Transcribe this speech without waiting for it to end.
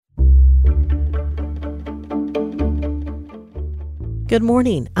Good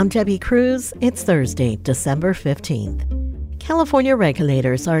morning. I'm Debbie Cruz. It's Thursday, December 15th. California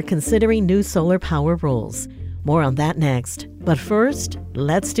regulators are considering new solar power rules. More on that next. But first,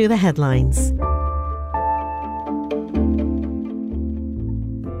 let's do the headlines.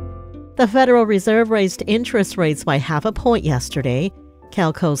 The Federal Reserve raised interest rates by 0.5 point yesterday.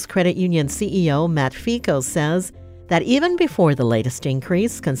 CalCoast Credit Union CEO Matt Fico says that even before the latest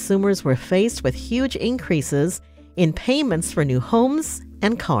increase, consumers were faced with huge increases in payments for new homes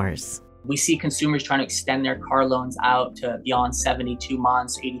and cars. We see consumers trying to extend their car loans out to beyond 72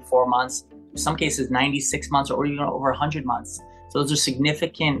 months, 84 months, in some cases 96 months or even over 100 months. So those are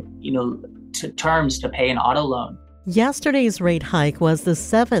significant, terms to pay an auto loan. Yesterday's rate hike was the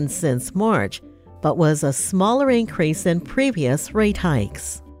 7th since March, but was a smaller increase than previous rate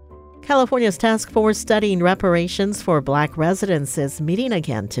hikes. California's task force studying reparations for Black residents is meeting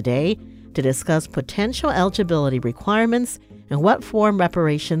again today to discuss potential eligibility requirements and what form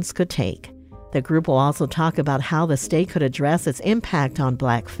reparations could take. The group will also talk about how the state could address its impact on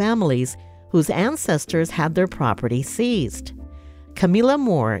Black families whose ancestors had their property seized. Camila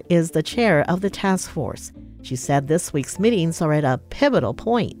Moore is the chair of the task force. She said this week's meetings are at a pivotal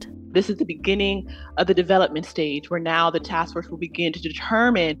point. This is the beginning of the development stage where now the task force will begin to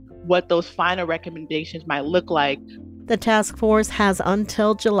determine what those final recommendations might look like. The task force has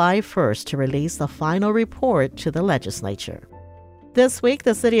until July 1st to release the final report to the legislature. This week,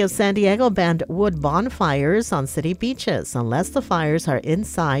 the city of San Diego banned wood bonfires on city beaches unless the fires are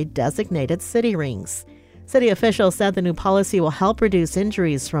inside designated city rings. City officials said the new policy will help reduce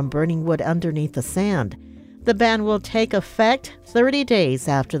injuries from burning wood underneath the sand. The ban will take effect 30 days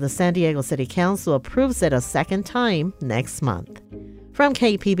after the San Diego City Council approves it a second time next month. From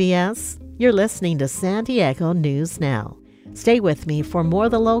KPBS, you're listening to San Diego News Now. Stay with me for more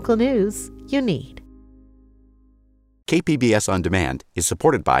of the local news you need. KPBS On Demand is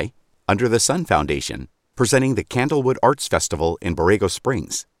supported by Under the Sun Foundation, presenting the Candlewood Arts Festival in Borrego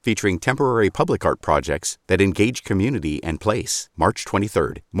Springs, featuring temporary public art projects that engage community and place. March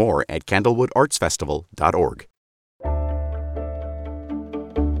 23rd. More at candlewoodartsfestival.org.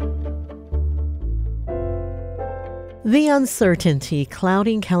 The uncertainty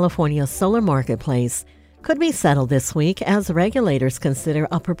clouding California's solar marketplace could be settled this week as regulators consider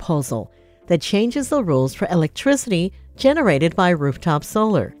a proposal that changes the rules for electricity generated by rooftop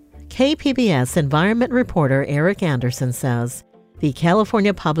solar. KPBS environment reporter Eric Anderson says the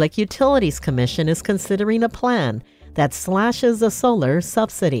California Public Utilities Commission is considering a plan that slashes the solar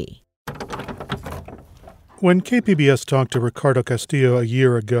subsidy. When KPBS talked to Ricardo Castillo a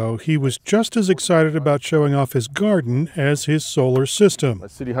year ago, he was just as excited about showing off his garden as his solar system. My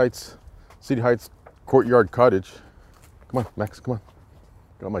City Heights courtyard cottage. Come on, Max, come on.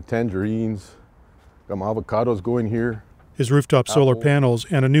 Got my tangerines, got my avocados going here. His rooftop solar panels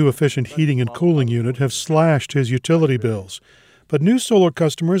and a new efficient heating and cooling unit have slashed his utility bills. But new solar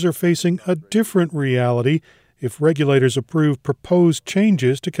customers are facing a different reality if regulators approve proposed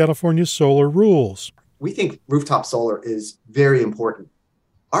changes to California's solar rules. We think rooftop solar is very important.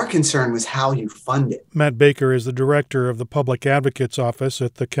 Our concern was how you fund it. Matt Baker is the director of the Public Advocate's Office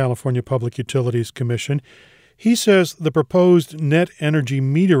at the California Public Utilities Commission. He says the proposed net energy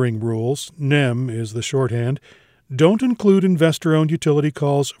metering rules, NEM is the shorthand, don't include investor-owned utility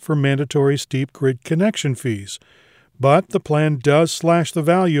calls for mandatory steep grid connection fees. But the plan does slash the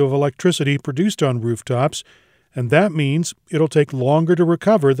value of electricity produced on rooftops, and that means it'll take longer to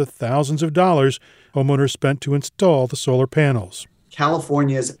recover the thousands of dollars homeowners spent to install the solar panels.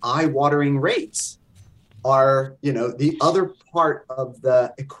 California's eye-watering rates are, the other part of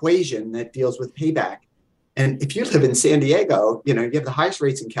the equation that deals with payback. And if you live in San Diego, you have the highest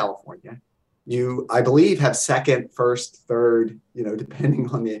rates in California. You, I believe, have second, first, third, depending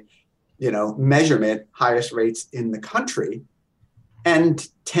on the, measurement, highest rates in the country. And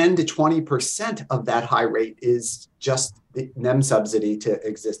 10 to 20% of that high rate is just the NEM subsidy to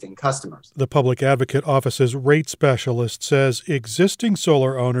existing customers. The Public Advocate Office's rate specialist says existing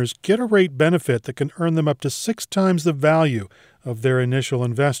solar owners get a rate benefit that can earn them up to 6 times the value of their initial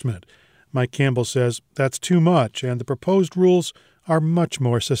investment. Mike Campbell says that's too much, and the proposed rules are much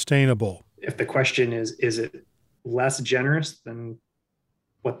more sustainable. If the question is it less generous than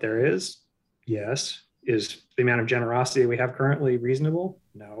what there is? Yes. Is the amount of generosity we have currently reasonable?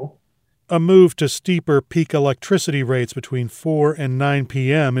 No. A move to steeper peak electricity rates between 4 and 9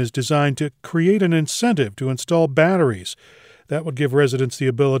 p.m. is designed to create an incentive to install batteries. That would give residents the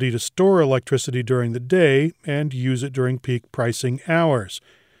ability to store electricity during the day and use it during peak pricing hours.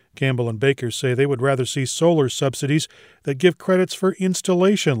 Campbell and Baker say they would rather see solar subsidies that give credits for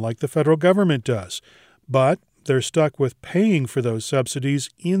installation like the federal government does. But they're stuck with paying for those subsidies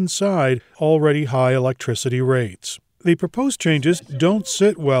inside already high electricity rates. The proposed changes don't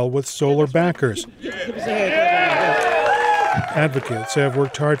sit well with solar backers. Advocates have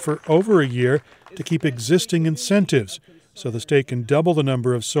worked hard for over a year to keep existing incentives so the state can double the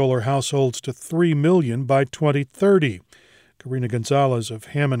number of solar households to 3 million by 2030. Karina Gonzalez of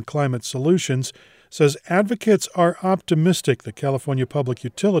Hammond Climate Solutions says advocates are optimistic the California Public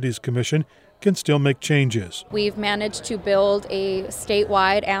Utilities Commission can still make changes. We've managed to build a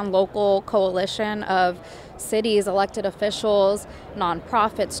statewide and local coalition of cities, elected officials,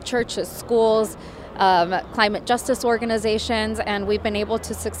 nonprofits, churches, schools, climate justice organizations, and we've been able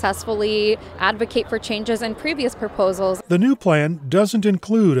to successfully advocate for changes in previous proposals. The new plan doesn't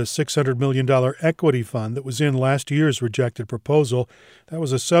include a $600 million equity fund that was in last year's rejected proposal. That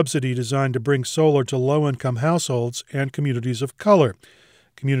was a subsidy designed to bring solar to low-income households and communities of color.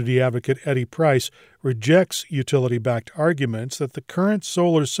 Community advocate Eddie Price rejects utility-backed arguments that the current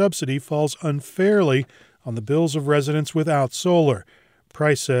solar subsidy falls unfairly on the bills of residents without solar.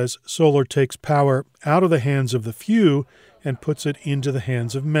 Price says solar takes power out of the hands of the few and puts it into the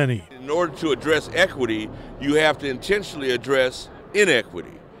hands of many. In order to address equity, you have to intentionally address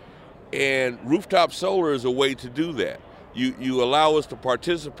inequity. And rooftop solar is a way to do that. You allow us to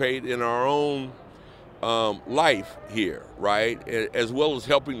participate in our own life here, right? As well as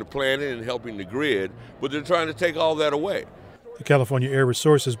helping the planet and helping the grid, but they're trying to take all that away. The California Air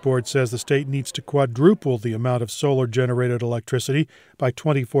Resources Board says the state needs to quadruple the amount of solar-generated electricity by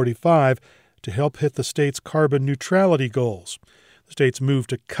 2045 to help hit the state's carbon neutrality goals. The state's move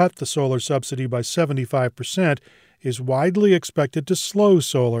to cut the solar subsidy by 75% is widely expected to slow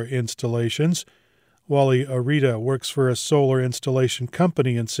solar installations. Wally Arita works for a solar installation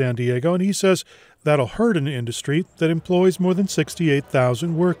company in San Diego, and he says that'll hurt an industry that employs more than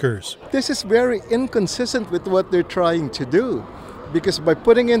 68,000 workers. This is very inconsistent with what they're trying to do, because by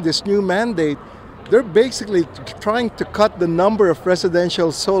putting in this new mandate, they're basically trying to cut the number of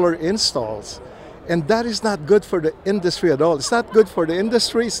residential solar installs. And that is not good for the industry at all. It's not good for the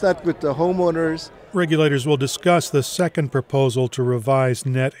industry, it's not good to homeowners. Regulators will discuss the second proposal to revise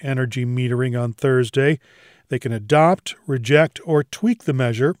net energy metering on Thursday. They can adopt, reject, or tweak the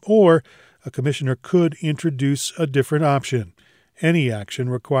measure, or a commissioner could introduce a different option. Any action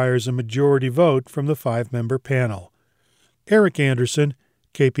requires a majority vote from the 5-member panel. Eric Anderson,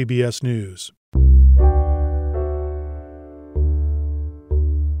 KPBS News.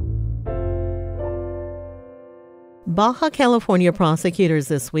 Baja California prosecutors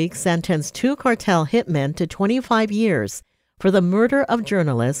this week sentenced 2 cartel hitmen to 25 years for the murder of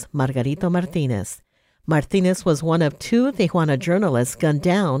journalist Margarito Martinez. Martinez was one of 2 Tijuana journalists gunned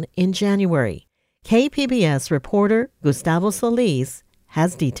down in January. KPBS reporter Gustavo Solis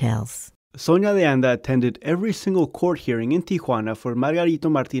has details. Sonia de Anda attended every single court hearing in Tijuana for Margarito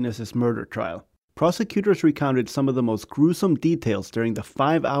Martinez's murder trial. Prosecutors recounted some of the most gruesome details during the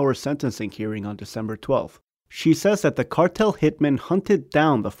 5-hour sentencing hearing on December 12th. She says that the cartel hitmen hunted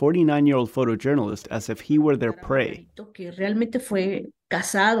down the 49-year-old photojournalist as if he were their prey.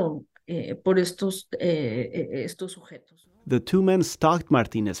 The 2 men stalked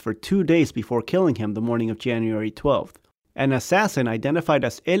Martinez for 2 days before killing him the morning of January 12th. An assassin identified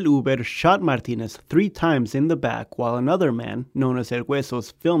as El Uber shot Martinez 3 times in the back while another man, known as El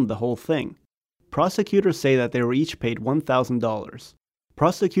Huesos, filmed the whole thing. Prosecutors say that they were each paid $1,000.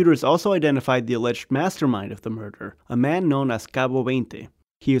 Prosecutors also identified the alleged mastermind of the murder, a man known as Cabo 20.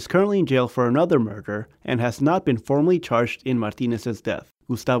 He is currently in jail for another murder and has not been formally charged in Martinez's death.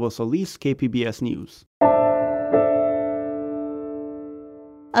 Gustavo Solis, KPBS News.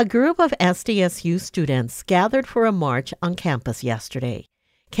 A group of SDSU students gathered for a march on campus yesterday.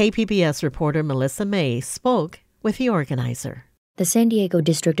 KPBS reporter Melissa May spoke with the organizer. The San Diego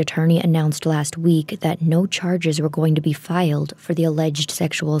District Attorney announced last week that no charges were going to be filed for the alleged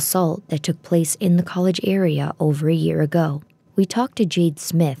sexual assault that took place in the college area over a year ago. We talked to Jade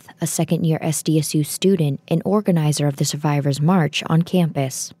Smith, a second-year SDSU student and organizer of the Survivors March on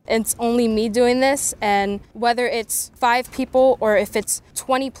campus. It's only me doing this, and whether it's 5 people or if it's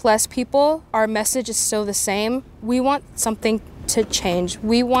 20-plus people, our message is still the same. We want something to change.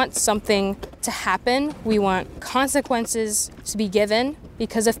 We want something to happen. We want consequences to be given,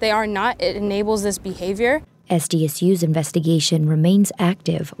 because if they are not, it enables this behavior. SDSU's investigation remains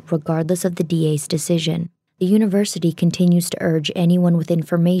active regardless of the DA's decision. The university continues to urge anyone with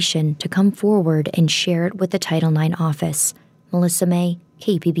information to come forward and share it with the Title IX office. Melissa May,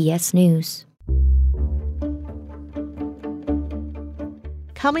 KPBS News.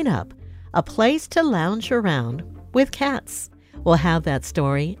 Coming up, a place to lounge around with cats. We'll have that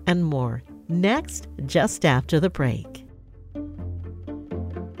story and more next, just after the break.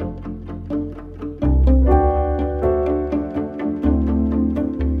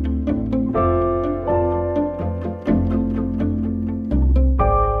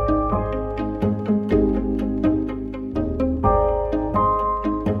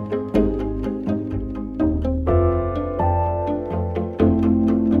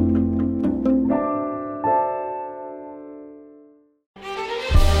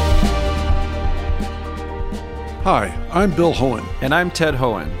 Hi, I'm Bill Hohen. And I'm Ted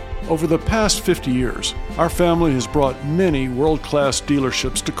Hohen. Over the past 50 years, our family has brought many world-class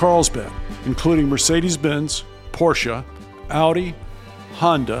dealerships to Carlsbad, including Mercedes-Benz, Porsche, Audi,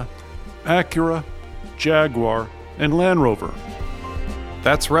 Honda, Acura, Jaguar, and Land Rover.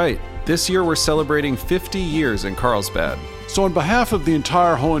 That's right. This year we're celebrating 50 years in Carlsbad. So on behalf of the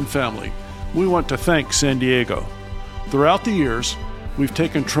entire Hohen family, we want to thank San Diego. Throughout the years, we've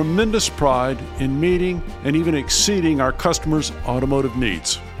taken tremendous pride in meeting and even exceeding our customers' automotive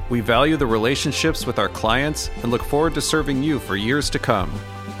needs. We value the relationships with our clients and look forward to serving you for years to come.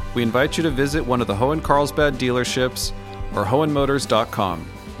 We invite you to visit one of the Hohen Carlsbad dealerships or hohenmotors.com.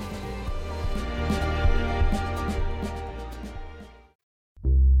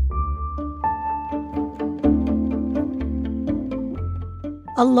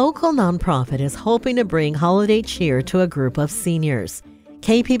 A local nonprofit is hoping to bring holiday cheer to a group of seniors.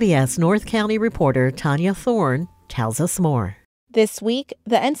 KPBS North County reporter Tanya Thorne tells us more. This week,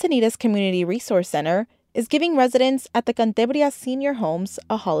 the Encinitas Community Resource Center is giving residents at the Cantabria Senior Homes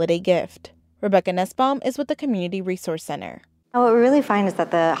a holiday gift. Rebecca Nussbaum is with the Community Resource Center. What we really find is that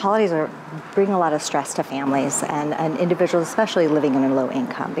the holidays bring a lot of stress to families and individuals, especially living in a low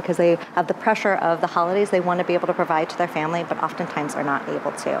income, because they have the pressure of the holidays they want to be able to provide to their family, but oftentimes are not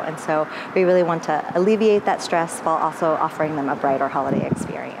able to. And so we really want to alleviate that stress while also offering them a brighter holiday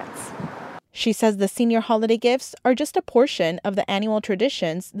experience. She says the senior holiday gifts are just a portion of the annual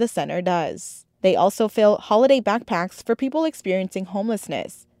traditions the center does. They also fill holiday backpacks for people experiencing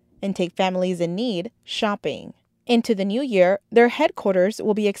homelessness and take families in need shopping. Into the new year, their headquarters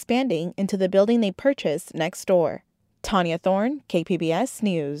will be expanding into the building they purchased next door. Tanya Thorne, KPBS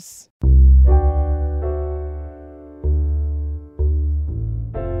News.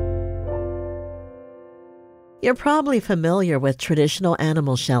 You're probably familiar with traditional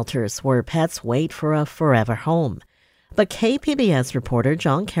animal shelters where pets wait for a forever home. But KPBS reporter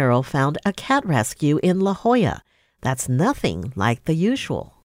John Carroll found a cat rescue in La Jolla that's nothing like the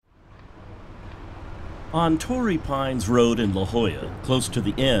usual. On Torrey Pines Road in La Jolla, close to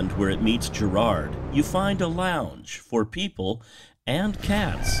the end where it meets Girard, you find a lounge for people and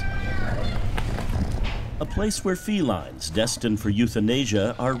cats. A place where felines destined for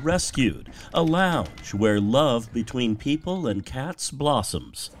euthanasia are rescued. A lounge where love between people and cats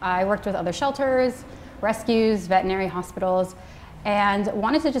blossoms. I worked with other shelters, rescues, veterinary hospitals, and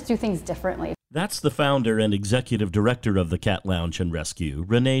wanted to just do things differently. That's the founder and executive director of the Cat Lounge and Rescue,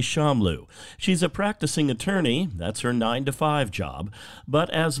 Renee Shamlou. She's a practicing attorney, that's her 9-to-5 job, but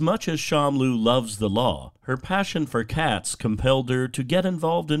as much as Shamlou loves the law, her passion for cats compelled her to get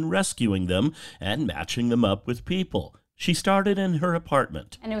involved in rescuing them and matching them up with people. She started in her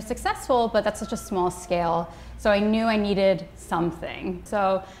apartment. And it was successful, but that's such a small scale, so I knew I needed something.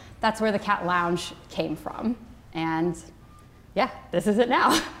 So that's where the Cat Lounge came from. And yeah, this is it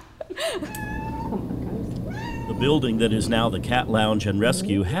now. The building that is now the Cat Lounge and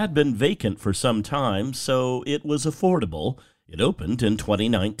Rescue had been vacant for some time, so it was affordable. It opened in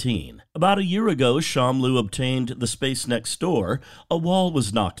 2019. About a year ago, Shamlou obtained the space next door. A wall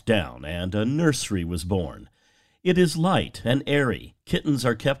was knocked down and a nursery was born. It is light and airy. Kittens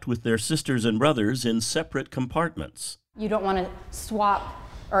are kept with their sisters and brothers in separate compartments. You don't want to swap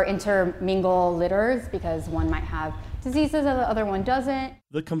or intermingle litters because one might have diseases and the other one doesn't.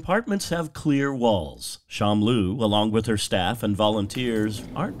 The compartments have clear walls. Shamlou, along with her staff and volunteers,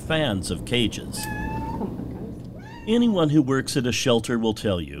 aren't fans of cages. Anyone who works at a shelter will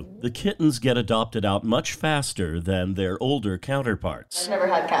tell you the kittens get adopted out much faster than their older counterparts. I've never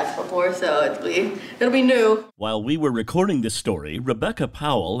had cats before, so it'll be new. While we were recording this story, Rebecca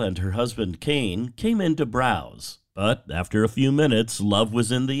Powell and her husband Kane came in to browse. But after a few minutes, love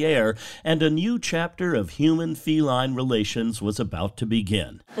was in the air, and a new chapter of human-feline relations was about to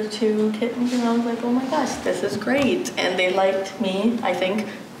begin. The two kittens, and I was like, oh my gosh, this is great. And they liked me, I think.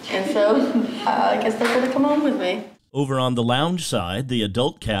 And so I guess they're going to come home with me. Over on the lounge side, the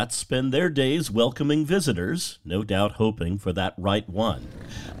adult cats spend their days welcoming visitors, no doubt hoping for that right one.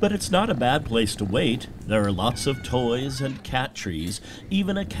 But it's not a bad place to wait. There are lots of toys and cat trees.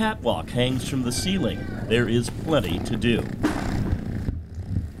 Even a catwalk hangs from the ceiling. There is plenty to do.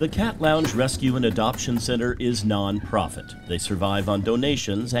 The Cat Lounge Rescue and Adoption Center is non-profit. They survive on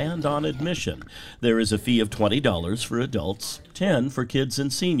donations and on admission. There is a fee of $20 for adults, $10 for kids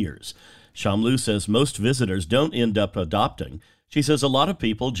and seniors. Shamlu says most visitors don't end up adopting. She says a lot of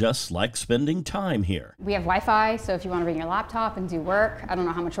people just like spending time here. We have Wi-Fi, so if you want to bring your laptop and do work, I don't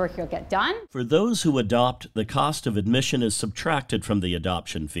know how much work you'll get done. For those who adopt, the cost of admission is subtracted from the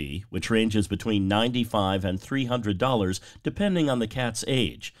adoption fee, which ranges between $95 and $300 depending on the cat's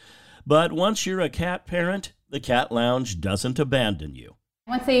age. But once you're a cat parent, the Cat Lounge doesn't abandon you.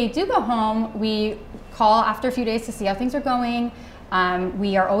 Once they do go home, we call after a few days to see how things are going.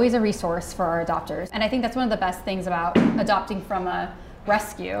 We are always a resource for our adopters. And I think that's one of the best things about adopting from a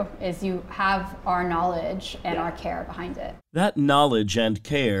rescue is you have our knowledge and our care behind it. That knowledge and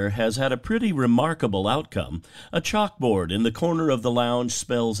care has had a pretty remarkable outcome. A chalkboard in the corner of the lounge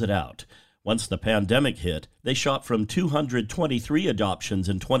spells it out. Once the pandemic hit, they shot from 223 adoptions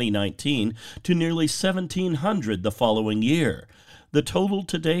in 2019 to nearly 1,700 the following year. The total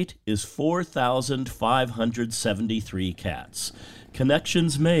to date is 4,573 cats.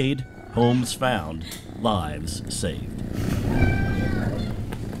 Connections made, homes found, lives saved.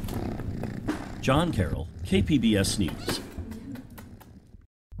 John Carroll, KPBS News.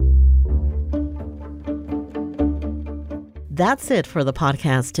 That's it for the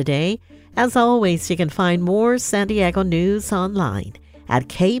podcast today. As always, you can find more San Diego news online at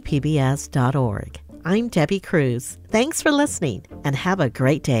kpbs.org. I'm Debbie Cruz. Thanks for listening and have a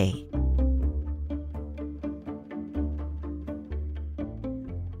great day.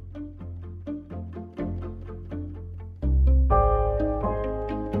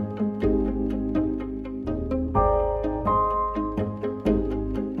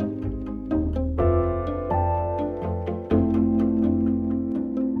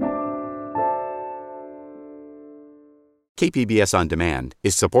 KPBS On Demand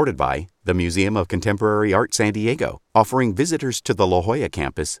is supported by the Museum of Contemporary Art San Diego, offering visitors to the La Jolla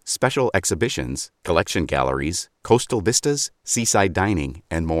campus special exhibitions, collection galleries, coastal vistas, seaside dining,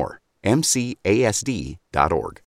 and more. MCASD.org.